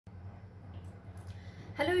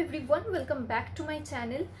Hello everyone, welcome back to my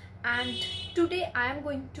channel and today I am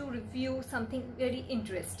going to review something very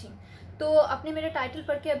interesting। तो आपने मेरा title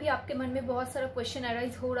पढ़ के अभी आपके मन में बहुत सारा क्वेश्चन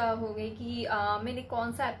अराइज हो रहा होगा कि मैंने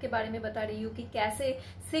कौन सा ऐप के बारे में बता रही हूँ कि कैसे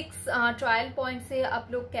 6 ट्रायल पॉइंट से आप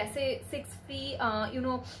लोग कैसे 6 फ्री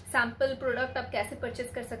सैम्पल प्रोडक्ट आप कैसे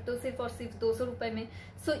परचेज कर सकते हो सिर्फ और सिर्फ 200 रुपये में।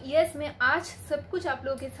 सो यस, मैं आज सब कुछ आप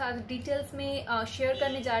लोगों के साथ डिटेल्स में शेयर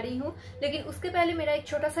करने जा रही हूँ, लेकिन उसके पहले मेरा एक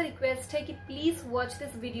छोटा सा रिक्वेस्ट है कि please watch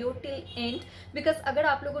this video till and, because अगर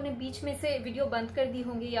आप लोगों ने बीच में से वीडियो बंद कर दी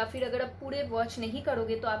होंगी या फिर अगर आप पूरे वॉच नहीं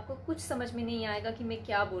करोगे तो आपको कुछ समझ में नहीं आएगा कि मैं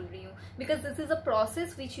क्या बोल रही हूँ, because this is a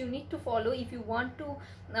process which you need to follow if you want to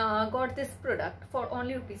got this product for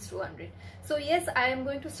only ₹200। So yes, I am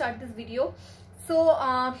going to start this video. सो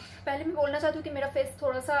पहले मैं बोलना चाहती हूँ कि मेरा फेस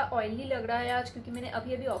थोड़ा सा ऑयली लग रहा है आज, क्योंकि मैंने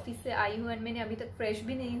अभी अभी ऑफिस से आई हूँ एंड मैंने अभी तक फ्रेश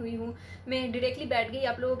भी नहीं हुई हूँ। मैं डायरेक्टली बैठ गई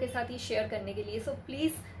आप लोगों के साथ ये शेयर करने के लिए। So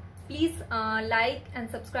please like and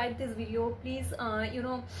subscribe this video please.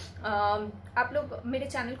 आप लोग मेरे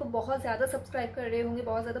चैनल को बहुत ज़्यादा सब्सक्राइब कर रहे होंगे,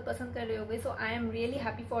 बहुत ज़्यादा पसंद कर रहे होंगे। सो I am really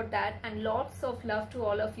happy for that and lots of love to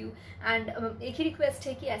all of you. And एक ही रिक्वेस्ट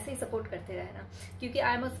है कि ऐसे ही सपोर्ट करते रहना, क्योंकि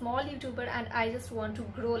I am a small YouTuber and I just want to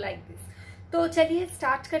grow like this. तो चलिए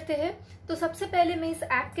स्टार्ट करते हैं। तो सबसे पहले मैं इस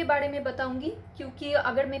ऐप के बारे में बताऊंगी, क्योंकि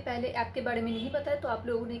अगर मैं पहले ऐप के बारे में नहीं बताया तो आप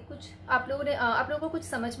लोगों को कुछ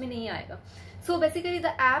समझ में नहीं आएगा। So basically the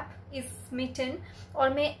app is Smitten, और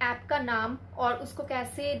मैं ऐप का नाम और उसको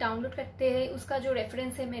कैसे डाउनलोड करते हैं उसका जो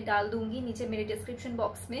रेफरेंस है मैं डाल दूंगी नीचे मेरे डिस्क्रिप्शन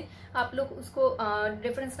बॉक्स में। आप लोग उसको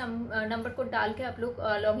रेफरेंस नंबर को डाल के आप लोग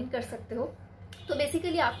लॉग इन कर सकते हो। तो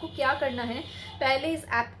बेसिकली आपको क्या करना है, पहले इस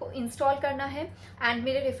ऐप को इंस्टॉल करना है एंड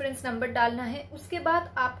मेरे रेफरेंस नंबर डालना है। उसके बाद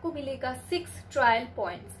आपको मिलेगा 6 trial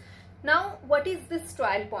points. Now what is this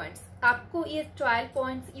trial points? आपको ये ट्रायल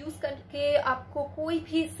पॉइंट्स यूज करके आपको कोई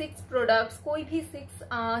भी 6 प्रोडक्ट्स, कोई भी 6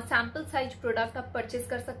 सैम्पल साइज प्रोडक्ट आप परचेज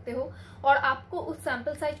कर सकते हो, और आपको उस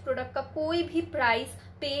सैम्पल साइज प्रोडक्ट का कोई भी प्राइस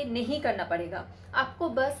पे नहीं करना पड़ेगा। आपको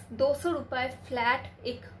बस 200 रुपये फ्लैट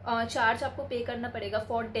एक चार्ज आपको पे करना पड़ेगा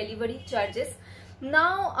for delivery charges.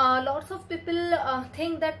 Now lots of people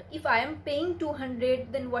think that if I am paying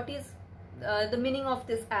 200 then what is the meaning of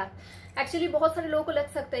this app. Actually बहुत सारे लोगों को लग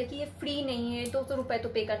सकता है कि ये फ्री नहीं है, 200 रुपये तो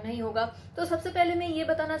पे करना ही होगा। तो सबसे पहले मैं ये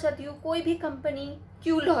बताना चाहती हूँ, कोई भी कंपनी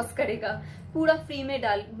क्यों लॉस करेगा, पूरा फ्री में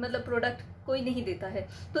मतलब प्रोडक्ट कोई नहीं देता है।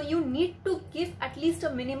 तो you need to give at least a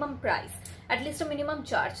minimum price, at least a minimum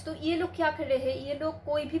charge. तो ये लोग क्या कर रहे हैं, ये लोग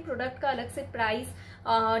कोई भी प्रोडक्ट का अलग से प्राइस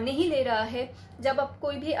नहीं ले रहा है। जब आप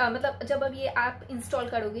कोई भी जब आप ये ऐप इंस्टॉल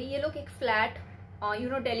करोगे, ये लोग एक फ्लैट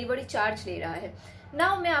डिलीवरी चार्ज ले रहा है।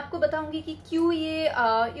 नाउ मैं आपको बताऊंगी कि क्यों ये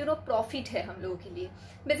प्रॉफिट है हम लोगों के लिए।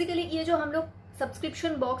 बेसिकली ये जो हम लोग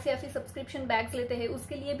सब्सक्रिप्शन बॉक्स या फिर सब्सक्रिप्शन बैग्स लेते हैं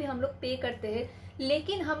उसके लिए भी हम लोग पे करते हैं,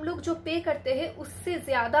 लेकिन हम लोग जो पे करते हैं उससे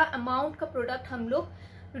ज्यादा अमाउंट का प्रोडक्ट हम लोग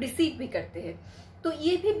रिसीव भी करते हैं। तो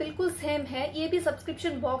ये भी बिल्कुल सेम है, ये भी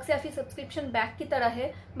सब्सक्रिप्शन बॉक्स या फिर सब्सक्रिप्शन बैग की तरह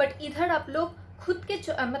है, बट इधर आप लोग खुद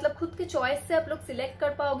के चॉइस से आप लोग सिलेक्ट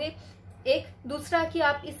कर पाओगे। एक दूसरा कि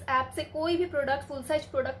आप इस ऐप से कोई भी प्रोडक्ट, फुल साइज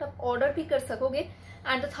प्रोडक्ट आप ऑर्डर भी कर सकोगे।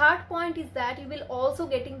 And the third point is that you will also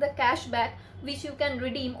getting the cash back which you can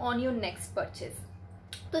redeem on your next purchase.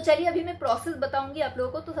 तो चलिए अभी मैं प्रोसेस बताऊंगी आप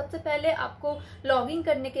लोगों को। तो सबसे पहले आपको लॉग इन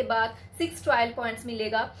करने के बाद 6 ट्रायल पॉइंट्स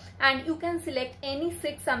मिलेगा and you can select any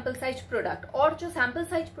 6 sample size product. और जो सैम्पल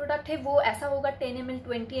साइज प्रोडक्ट है वो ऐसा होगा 10 ml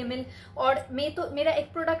 20 ml। और मेरा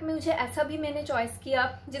एक प्रोडक्ट में मुझे ऐसा भी मैंने चॉइस किया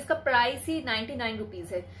जिसका प्राइस ही 99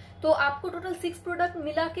 रुपीज है। तो आपको टोटल 6 प्रोडक्ट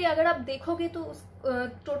मिला के अगर आप देखोगे तो उस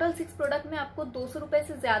टोटल 6 प्रोडक्ट में आपको 200 रुपए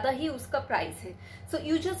से ज्यादा ही उसका प्राइस है। So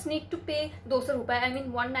you just need to पे 200 रुपए, I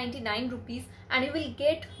mean 199 rupees, and you will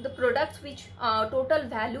get the products which total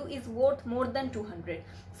value is worth more than 200।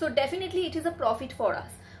 So definitely it is a profit for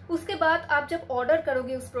us. उसके बाद आप जब ऑर्डर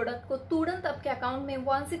करोगे उस product को, तुरंत आपके अकाउंट में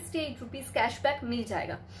 168 रुपीज कैशबैक मिल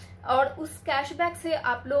जाएगा, और उस कैशबैक से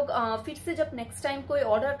आप लोग फिर से जब नेक्स्ट टाइम कोई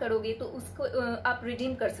ऑर्डर करोगे तो उसको आप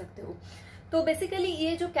रिडीम कर सकते हो। तो बेसिकली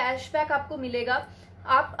ये जो कैशबैक आपको मिलेगा,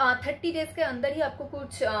 आप 30 डेज के अंदर ही आपको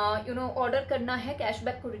कुछ ऑर्डर करना है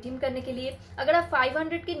कैशबैक को रिडीम करने के लिए। अगर आप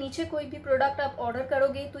 500 के नीचे कोई भी प्रोडक्ट आप ऑर्डर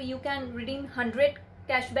करोगे तो you can redeem 100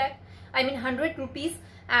 cashback, I mean 100 rupees.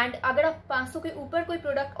 And अगर आप 500 के ऊपर कोई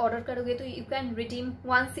प्रोडक्ट ऑर्डर करोगे तो यू कैन रिडीम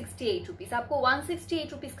 168 रुपीज। आपको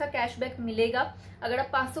 168 रुपीज का कैशबैक मिलेगा। अगर आप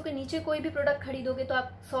 500 के नीचे कोई भी प्रोडक्ट खरीदोगे तो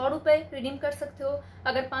आप 100 रुपए रिडीम कर सकते हो।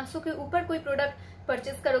 अगर 500 के ऊपर कोई प्रोडक्ट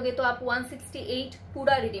परचेज करोगे तो आप 168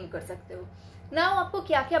 पूरा रिडीम कर सकते हो। नाउ आपको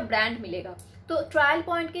क्या क्या ब्रांड मिलेगा? तो ट्रायल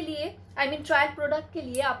पॉइंट के लिए, आई मीन ट्रायल प्रोडक्ट के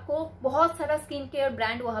लिए आपको बहुत सारा स्किन केयर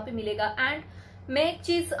ब्रांड वहां पे मिलेगा। एंड मैं एक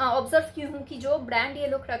चीज ऑब्जर्व की हूँ कि जो ब्रांड ये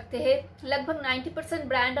लोग रखते हैं लगभग 90%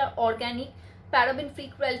 brand are organic, paraben free,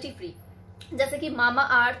 cruelty free. जैसे कि मामा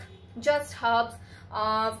अर्थ, जस्ट हर्ब्स,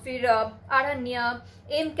 फिर आरान्या,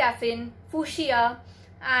 M caffeine, fuchsia,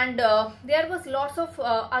 and there was lots of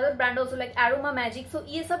other brand also like aroma magic. सो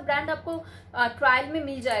ये सब ब्रांड आपको ट्रायल में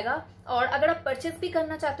मिल जाएगा. और अगर आप परचेस भी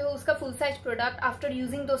करना चाहते हो उसका full size product after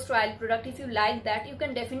using those trial product, if you like that you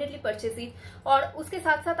can definitely purchase it. और उसके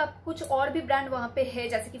साथ साथ आपको कुछ और भी ब्रांड वहाँ पे है,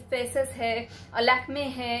 जैसे कि फेसेस है, लैक्मे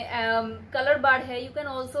है, कलर बार है. You can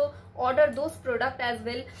also order those product as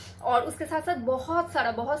well. और उसके साथ साथ बहुत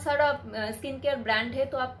सारा स्किन केयर ब्रांड है,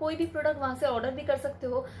 तो आप कोई भी प्रोडक्ट वहां से ऑर्डर भी कर सकते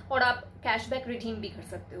हो और आप कैशबैक रिडीम भी कर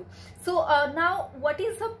सकते हो. So now what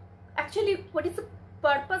is the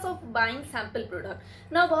purpose of buying sample product.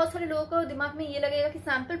 ना बहुत सारे लोगों को दिमाग में ये लगेगा कि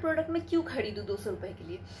सैम्पल प्रोडक्ट में क्यों खरीदूं 200 रुपए के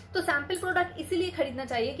लिए. तो सैम्पल प्रोडक्ट इसीलिए खरीदना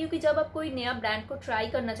चाहिए क्योंकि जब आप कोई नया ब्रांड को ट्राई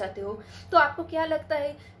करना चाहते हो तो आपको क्या लगता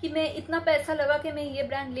है कि मैं इतना पैसा लगा के मैं ये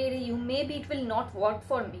ब्रांड ले रही हूँ, may be it will not work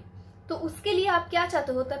for me. तो उसके लिए आप क्या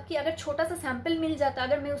चाहते हो तब कि अगर छोटा सा सैंपल मिल जाता,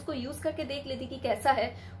 अगर मैं उसको यूज करके देख लेती कि कैसा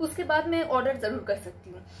है, उसके बाद मैं ऑर्डर जरूर कर सकती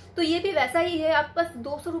हूँ. तो ये भी वैसा ही है, आप बस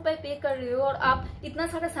 200 रुपए पे कर रहे हो और आप इतना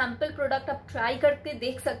सारा सैंपल प्रोडक्ट आप ट्राई करके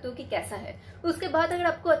देख सकते हो कि कैसा है. उसके बाद अगर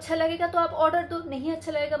आपको अच्छा लगेगा तो आप ऑर्डर दो, नहीं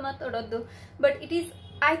अच्छा लगेगा मत ऑर्डर दो. But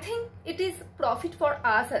I think it is profit for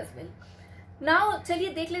us as well. Now चलिए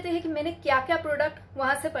देख लेते हैं कि मैंने क्या क्या प्रोडक्ट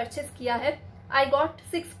वहां से परचेस किया है. I got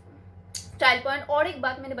 6 trial point. और एक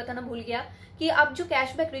बात मैंने बताना भूल गया कि आप जो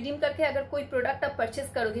कैशबैक रिडीम करके अगर कोई प्रोडक्ट आप परचेस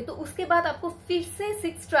करोगे तो उसके बाद आपको फिर से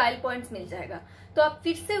 6 ट्रायल पॉइंट्स मिल जाएगा. तो आप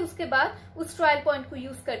फिर से उसके बाद उस ट्रायल पॉइंट को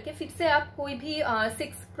यूज करके फिर से आप कोई भी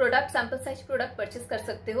 6 product sample size product purchase कर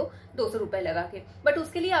सकते हो 200 रुपए लगा के. बट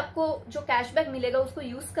उसके लिए आपको जो कैशबैक मिलेगा उसको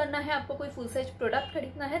यूज करना है, आपको कोई फुल साइज प्रोडक्ट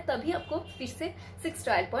खरीदना है, तभी आपको फिर से 6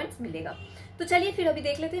 ट्रायल पॉइंट्स मिलेगा. तो चलिए फिर अभी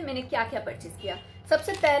देख लेते हैं मैंने क्या क्या परचेस किया.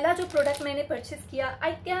 सबसे पहला जो प्रोडक्ट मैंने परचेस किया,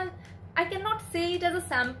 I cannot say it as a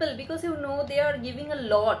sample because you know they are giving a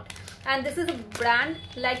lot, and this is a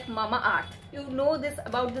brand like Mama Earth. You know this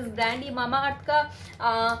about this brand. ये Mama Earth का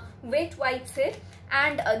wet wipes है,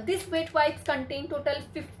 and this wet wipes contain total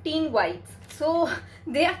 15 wipes. So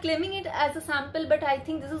they are claiming it as a sample, but I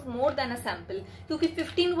think this is more than a sample क्योंकि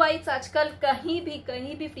 15 wipes आजकल कहीं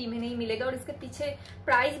भी free में नहीं मिलेगा. और इसके पीछे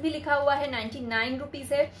प्राइस भी लिखा हुआ है 99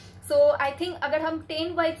 रुपीज है. सो आई थिंक अगर हम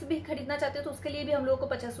 10 वाइप्स भी खरीदना चाहते हो तो उसके लिए भी हम लोगों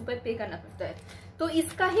को 50 रुपए पे करना पड़ता है. तो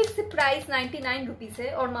इसका ही सिर्फ प्राइस 99 रुपीज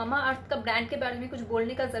है. और मामा अर्थ का ब्रांड के बारे में कुछ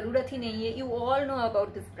बोलने का जरूरत ही नहीं है. You all know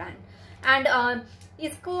about this brand. And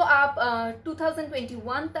इसको आप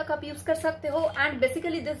 2021 तक आप यूज कर सकते हो. And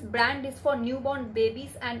basically this brand is for new born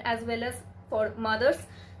babies and as well as for mothers.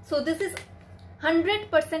 So this is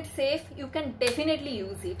 100% safe. You can definitely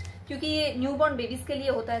use it क्योंकि ये new born babies के लिए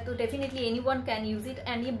होता है. तो definitely anyone can use it.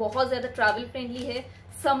 And ये बहुत ज्यादा ट्रैवल फ्रेंडली है,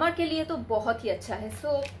 समर के लिए तो बहुत ही अच्छा है.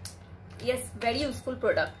 So yes, very useful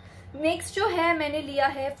product. Next जो है मैंने लिया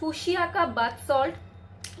है फूशिया का बाथ सॉल्ट.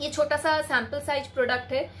 ये छोटा सा सैंपल साइज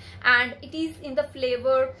प्रोडक्ट है and it is in the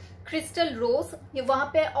flavour crystal रोज. ये वहां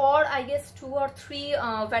पे और आई गेस 2 और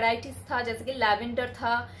 3 वेराइटीज था, जैसे कि लैवेंडर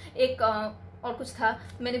था, एक और कुछ था,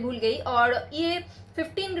 मैंने भूल गई. और ये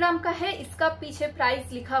 15 ग्राम का है. इसका पीछे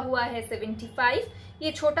प्राइस लिखा हुआ है 75.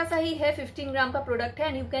 ये छोटा सा ही है, 15 ग्राम का प्रोडक्ट है.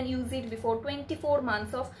 And you can use it before 24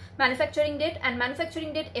 months of manufacturing date. And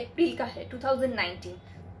manufacturing date अप्रैल का है 2019.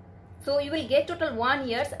 So you will get total 1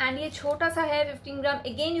 years. And ये छोटा सा है 15 ग्राम.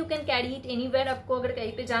 Again you can carry it anywhere. आपको अगर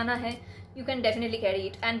कहीं पे जाना है you can definitely carry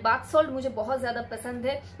it. And bath salt मुझे बहुत ज्यादा पसंद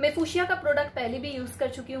है. मैं फूशिया का प्रोडक्ट पहले भी यूज कर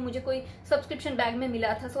चुकी हूँ, मुझे कोई सब्सक्रिप्शन बैग में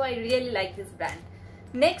मिला था. सो I really like this brand.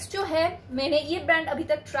 Next जो है, मैंने ये ब्रांड अभी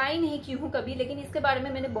तक ट्राई नहीं की हूँ कभी, लेकिन इसके बारे में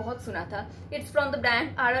मैंने बहुत सुना था. It's from the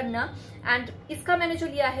brand आरान्या. And इसका मैंने जो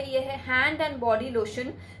लिया है ये है hand and body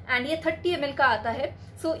lotion. And ये 30 ml का आता है.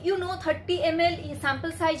 सो यू नो 30 ml ये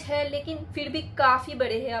सैंपल साइज है, लेकिन फिर भी काफी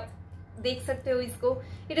बड़े है. आप देख सकते हो इसको.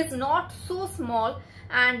 It is not so small.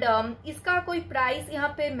 And इसका कोई प्राइस यहाँ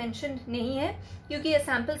पे मेंशन नहीं है क्योंकि ये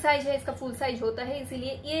सैंपल साइज है, इसका फुल साइज होता है.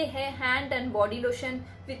 इसीलिए ये है hand and body lotion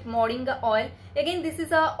with moringa oil. Again this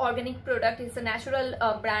is a organic product. It's a natural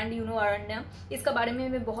brand. You know आरान्या. इसका बारे में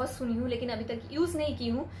मैं बहुत सुनी हूँ लेकिन अभी तक यूज नहीं की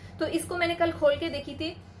हूँ. तो इसको मैंने कल खोल के देखी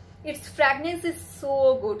थी. It's fragrance is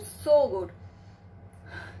so good, so good.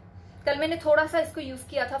 कल मैंने थोड़ा सा इसको यूज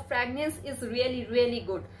किया था. Fragrance is really really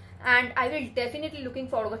good and I will definitely looking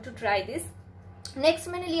forward to try this. Next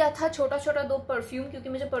मैंने लिया था छोटा छोटा 2 परफ्यूम क्योंकि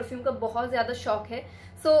मुझे परफ्यूम का बहुत ज्यादा शौक है.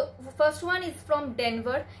 So first one is from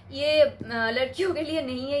Denver. ये लड़कियों के लिए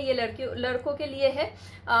नहीं है, ये लड़कों के लिए है.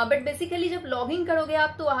 बट बेसिकली जब लॉगिंग करोगे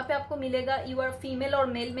आप तो वहां पे आपको मिलेगा यू आर फीमेल और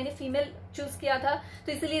मेल. मैंने फीमेल चूज किया था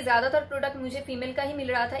तो इसलिए ज्यादातर प्रोडक्ट मुझे फीमेल का ही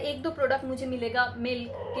मिल रहा था. 1-2 प्रोडक्ट मुझे मिलेगा मेल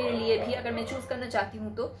के लिए भी अगर मैं चूज करना चाहती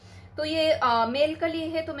हूँ तो तो ये मेल का लिए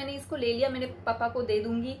है तो मैंने इसको ले लिया, मैंने पापा को दे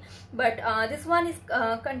दूंगी। But this one is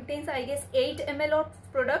contains I guess 8 ml of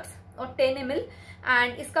products और 10 ml,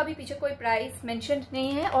 एंड इसका भी पीछे कोई प्राइस मेंशन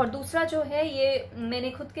नहीं है। और दूसरा जो है ये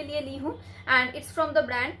मैंने खुद के लिए ली हूँ, and it's from the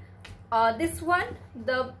brand this one,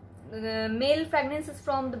 the male fragrance is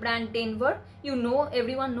from the brand Denver, you know,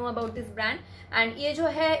 everyone know about this brand, and ये जो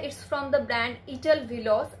है it's from the brand Ital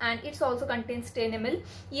veloce, and it's also contains 10 ml।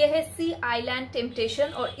 ये है Sea Island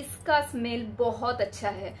Temptation, और इसका smell बहुत अच्छा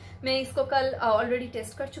है। मैं इसको कल ऑलरेडी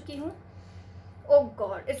टेस्ट कर चुकी हूँ। Oh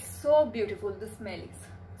God, it's so beautiful, the smell is,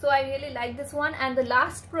 so I really like this one। And the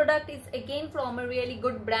last product is again from a really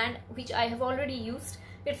good brand which I have already used,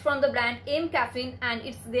 it's from the brand Neem caffeine, and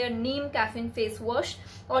it's their Neem caffeine face wash,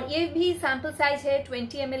 और ये भी sample size है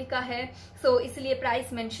 20 ml का है, so इसलिए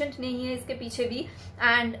price mentioned नहीं है इसके पीछे भी।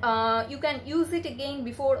 And you can use it again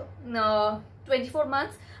before 24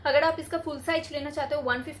 months। अगर आप इसका फुल साइज लेना चाहते हो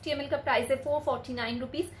 150 ml का प्राइस है 449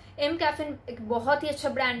 रुपीज। एम कैफिन एक बहुत ही अच्छा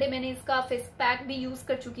ब्रांड है, मैंने इसका फेस पैक भी यूज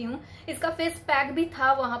कर चुकी हूँ। इसका फेस पैक भी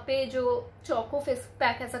था वहां पे, जो चोको फेस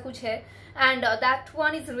पैक ऐसा कुछ है, and that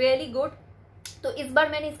one is really good. तो इस बार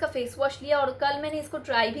मैंने इसका फेस वॉश लिया और कल मैंने इसको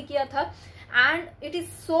ट्राई भी किया था, and it is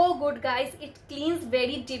so good guys. It cleans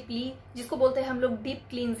very deeply, जिसको बोलते हैं हम लोग डीप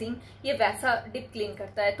क्लींजिंग, ये वैसा डीप क्लीन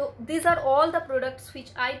करता है। तो this are all the products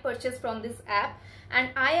which I purchase from this app, and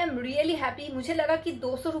I am really happy. मुझे लगा कि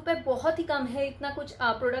 200 रुपये बहुत ही कम है इतना कुछ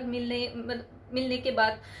प्रोडक्ट मिलने के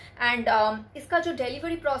बाद। एंड इसका जो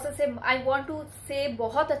डिलीवरी प्रोसेस है, आई वांट टू से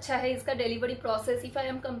बहुत अच्छा है इसका delivery process, if I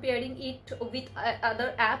am comparing it with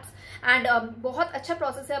other apps. And बहुत अच्छा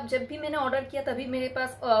प्रोसेस है। अब जब भी मैंने ऑर्डर किया तभी मेरे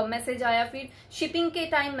पास मैसेज आया, फिर शिपिंग के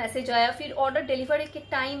टाइम मैसेज आया, फिर ऑर्डर डिलीवरी के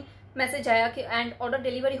टाइम मैसेज आया कि, एंड ऑर्डर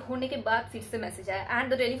डिलीवरी होने के बाद फिर से मैसेज आया,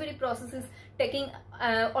 and the delivery process is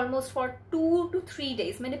taking almost for 2 to 3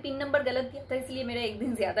 days। मैंने पिन नंबर गलत दिया था इसलिए मेरा एक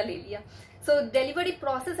दिन ज्यादा ले लिया। सो delivery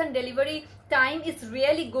process and delivery time is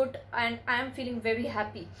really good, and I am feeling very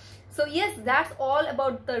happy. So yes, that's all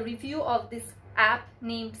about the review of this app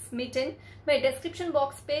named Smitten. मैं डिस्क्रिप्शन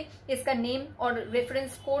बॉक्स पे इसका नेम और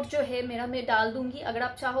रेफरेंस कोड जो है मेरा मैं डाल दूंगी। अगर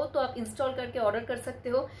आप चाहो तो आप इंस्टॉल करके ऑर्डर कर सकते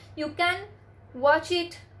हो। You can watch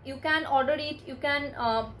it, you can order it, you can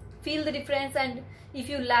feel the difference, and if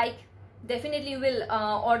you like definitely you will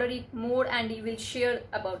order it more and you will share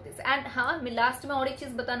about this। and हाँ, मैं last में और एक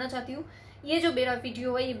चीज बताना चाहती हूँ, ये जो मेरा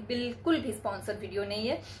वीडियो है ये बिल्कुल भी स्पॉन्सर वीडियो नहीं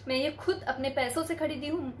है। मैं ये खुद अपने पैसों से खरीदी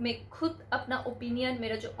हूँ, मैं खुद अपना ओपिनियन,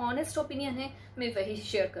 मेरा जो ऑनेस्ट ओपिनियन है मैं वही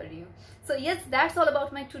शेयर कर रही हूँ। So yes, that's all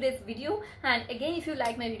about my today's video, and again if you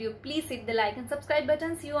like my video please hit the like and subscribe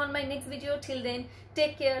button. C you on my next video. Till then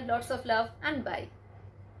take care, lots of love and bye.